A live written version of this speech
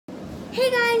Hey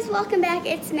guys, welcome back.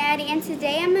 It's Maddie, and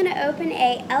today I'm going to open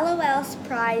a LOL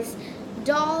Surprise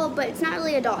doll, but it's not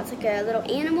really a doll. It's like a little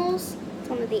animals. It's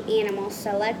one of the animals,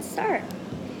 so let's start.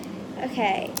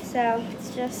 Okay, so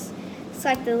it's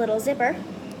like the little zipper.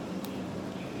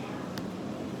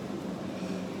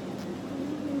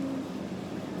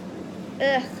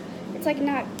 Ugh, it's like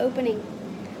not opening.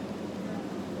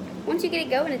 Once you get it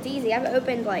going, it's easy. I've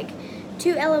opened like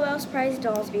 2 LOL Surprise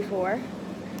dolls before,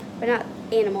 but not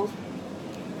animals.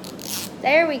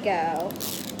 There we go.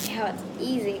 See how it's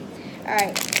easy.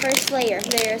 Alright, first layer.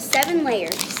 There are 7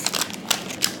 layers.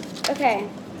 Okay,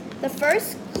 the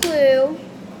first clue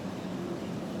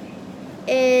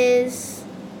is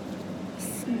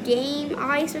game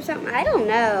ice or something. I don't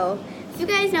know. If you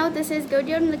guys know what this is, go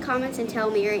down in the comments and tell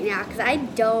me right now, because I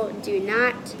do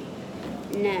not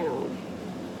know.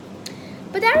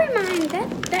 But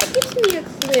that gives me a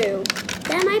clue.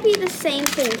 That might be the same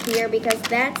thing here, because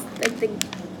that's like the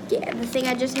thing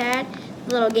I just had,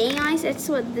 the little game ice. That's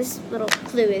what this little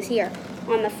clue is here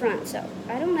on the front. So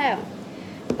I don't know,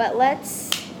 but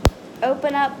let's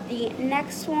open up the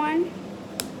next one.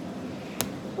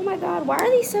 Oh my God, why are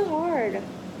these so hard?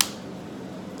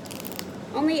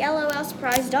 Only LOL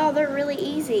Surprise doll. They're really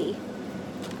easy.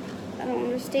 I don't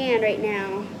understand right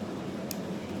now.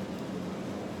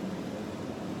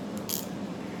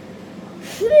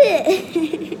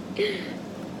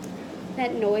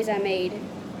 That noise I made.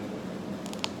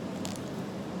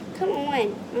 Come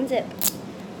on, unzip.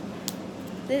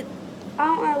 I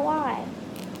don't know why.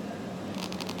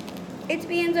 It's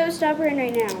being so stubborn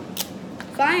right now.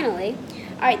 Finally.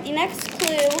 Alright, the next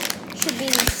clue should be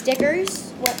the stickers,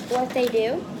 what they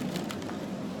do.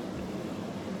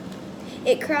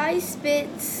 It cries,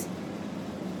 spits,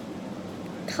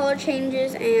 color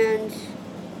changes, and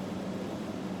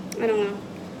I don't know.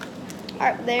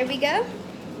 Alright, there we go.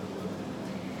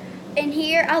 And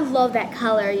here, I love that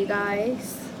color, you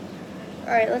guys.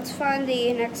 Alright, let's find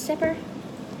the next zipper.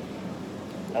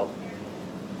 Oh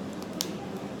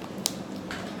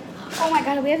my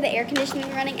God, we have the air conditioning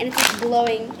running and it's just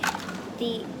blowing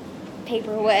the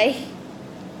paper away.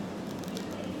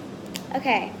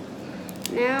 Okay,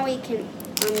 now we can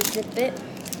unzip it.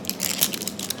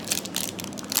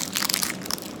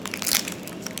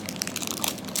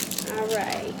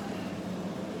 Alright.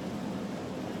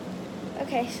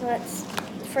 Okay, so let's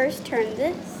first turn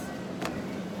this.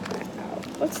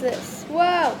 What's this?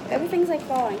 Whoa, everything's like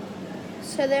falling.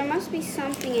 So there must be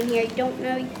something in here. You don't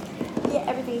know. Yeah,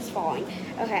 everything's falling.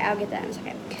 Okay, I'll get that in a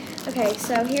second. Okay,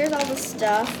 so here's all the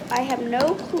stuff. I have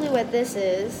no clue what this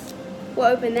is. We'll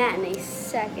open that in a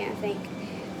second, I think.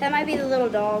 That might be the little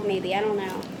dog, maybe. I don't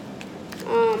know.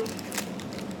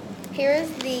 Here's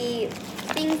the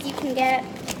things you can get.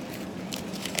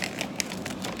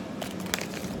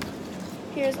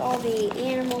 Here's all the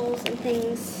animals and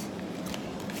things.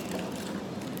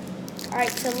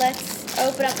 Alright, so let's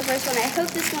open up the first one. I hope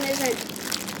this one isn't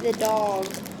the dog.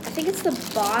 I think it's the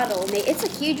bottle. It's a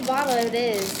huge bottle if it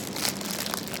is.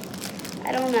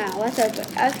 I don't know. Let's open.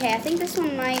 Okay, I think this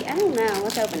one might. I don't know.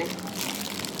 Let's open it.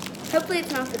 Hopefully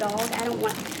it's not the dog. I don't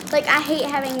want. Like, I hate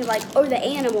having, or the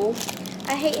animal.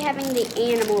 I hate having the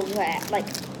animals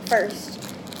first.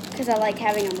 Because I like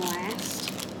having them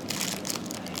last.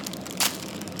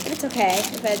 But it's okay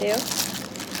if I do.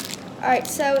 Alright,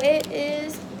 so it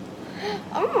is.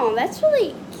 Oh,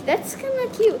 that's kind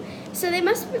of cute. So they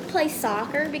must play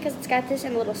soccer because it's got this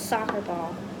in a little soccer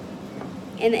ball,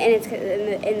 and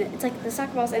it's like the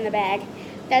soccer ball's in the bag.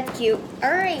 That's cute.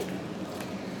 All right.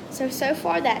 So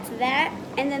far that's that,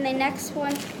 and then the next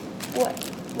one, what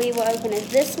we will open is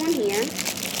this one here.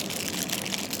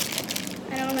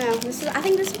 I don't know. I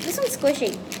think this one's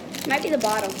squishy. It might be the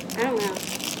bottle. I don't know.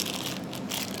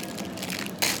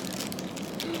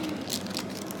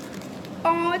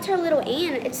 Oh, it's her little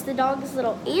it's the dog's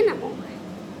little animal.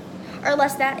 Or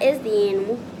unless that is the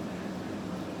animal.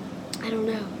 I don't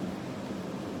know.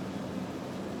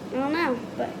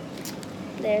 But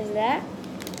there's that.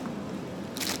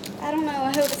 I don't know,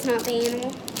 I hope it's not the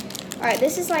animal. Alright,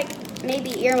 this is like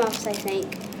maybe earmuffs, I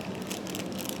think.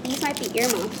 These might be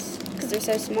earmuffs, because they're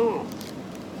so small.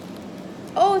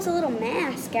 Oh, it's a little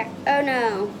mask. Oh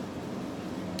no.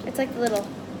 It's like the little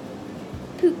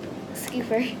poop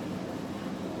scooper.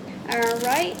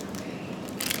 Alright.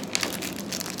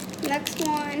 Next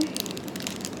one.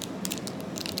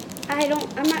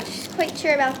 I'm not quite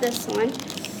sure about this one.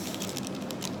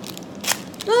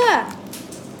 Ah!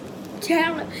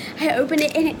 I opened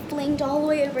it and it flinged all the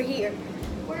way over here.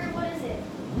 What is it?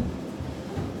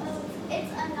 Oh,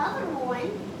 it's another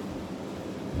one.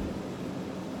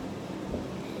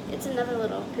 It's another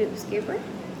little poop scooper.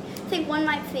 think one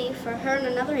might be for her and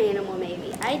another animal,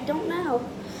 maybe. I don't know.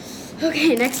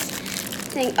 Okay, next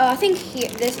thing. Oh, I think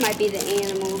this might be the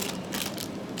animal.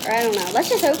 Or I don't know. Let's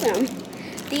just open them.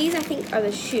 These, I think, are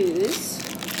the shoes.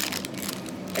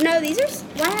 No, these are,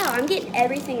 wow, I'm getting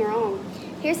everything wrong.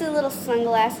 Here's the little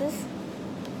sunglasses.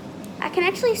 I can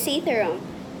actually see through them.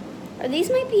 Or these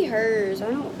might be hers. I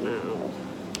don't know.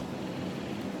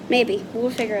 Maybe.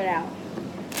 We'll figure it out.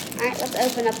 Alright, let's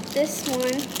open up this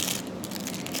one.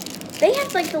 They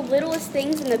have like the littlest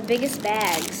things in the biggest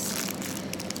bags.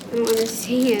 I don't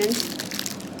understand.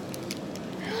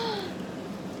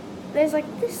 There's like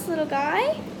this little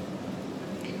guy.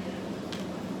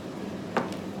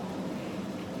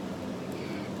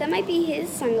 That might be his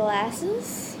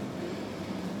sunglasses.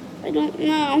 I don't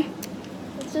know.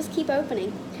 Let's just keep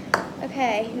opening.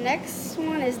 Okay, next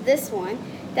one is this one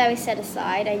that we set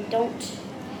aside. I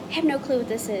have no clue what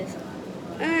this is.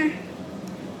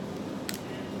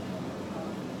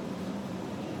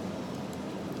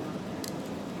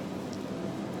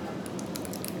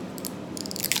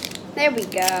 There we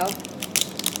go.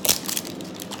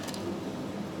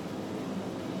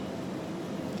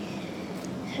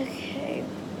 Okay.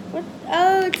 What?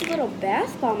 Oh, it's a little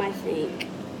bath bomb, I think.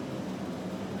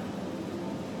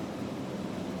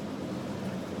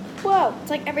 Whoa, it's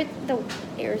like the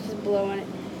air is just blowing it.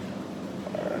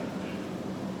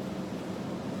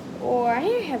 Or I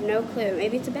have no clue.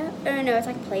 Maybe it's about, oh no, it's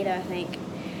like Play-Doh, I think.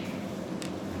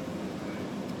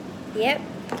 Yep.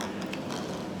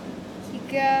 You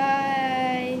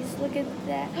guys, look at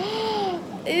that.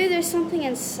 Ooh, there's something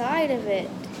inside of it.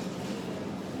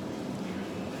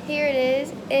 Here it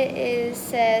is. It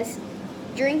says,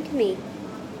 drink me.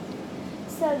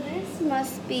 So this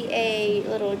must be a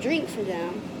little drink for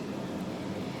them.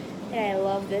 And I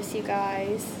love this, you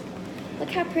guys. Look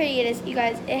how pretty it is, you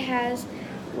guys. It has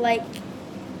like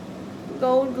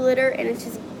gold glitter and it's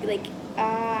just like,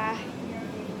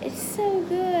 it's so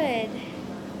good.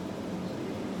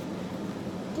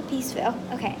 The piece fell.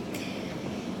 Okay.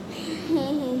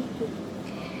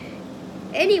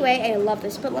 Anyway, I love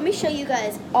this, but let me show you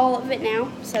guys all of it now.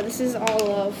 So this is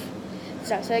all of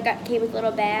stuff. So it came with a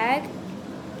little bag,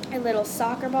 a little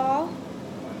soccer ball,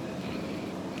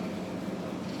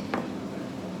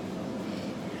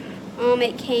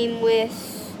 it came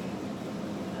with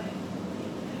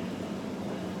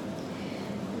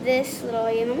this little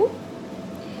animal,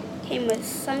 came with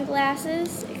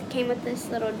sunglasses, it came with this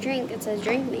little drink that says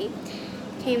drink me,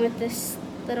 came with this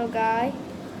little guy.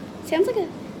 Sounds like it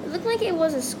looked like it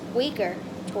was a squeaker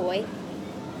toy.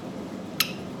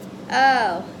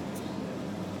 Oh.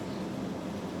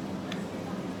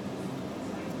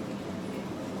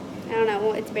 I don't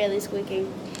know, it's barely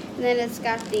squeaking. And then it's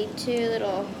got the two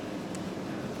little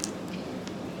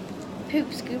poop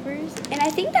scoopers. And I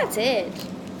think that's it.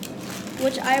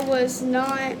 Which I was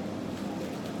not.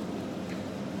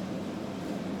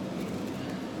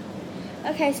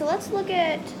 Okay, so let's look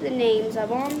at the names of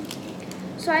them.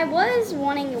 So I was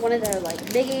wanting one of the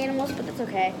like big animals, but that's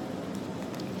okay.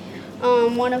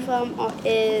 One of them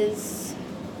is,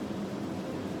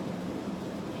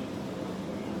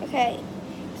 okay,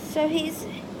 so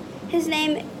his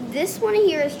name, this one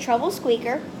here is Trouble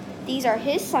Squeaker. These are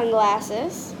his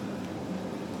sunglasses.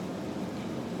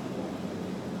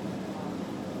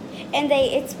 And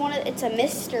it's a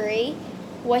mystery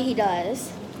what he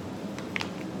does.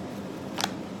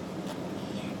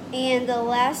 And the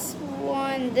last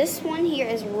one, this one here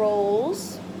is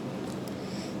Rolls.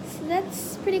 So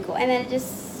that's pretty cool. And then it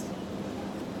just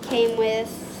came with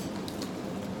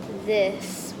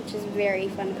this, which is very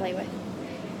fun to play with.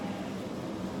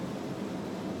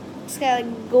 It's got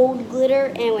like gold glitter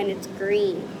and when it's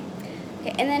green.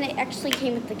 Okay, and then it actually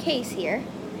came with the case here,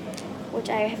 which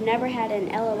I have never had an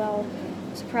LOL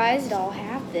surprise doll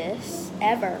have this,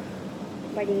 ever.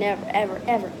 Like never, ever,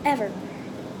 ever, ever.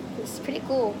 It's pretty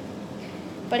cool.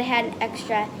 But it had an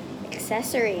extra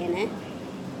accessory in it.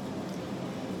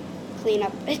 Clean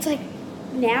up. It's like,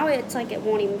 now it's like it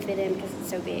won't even fit in because it's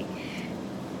so big.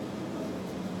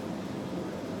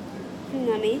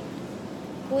 Let me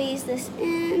squeeze this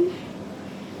in.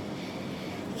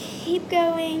 Keep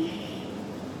going.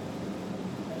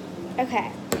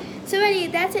 Okay. So anyway,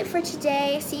 that's it for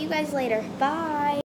today. See you guys later. Bye.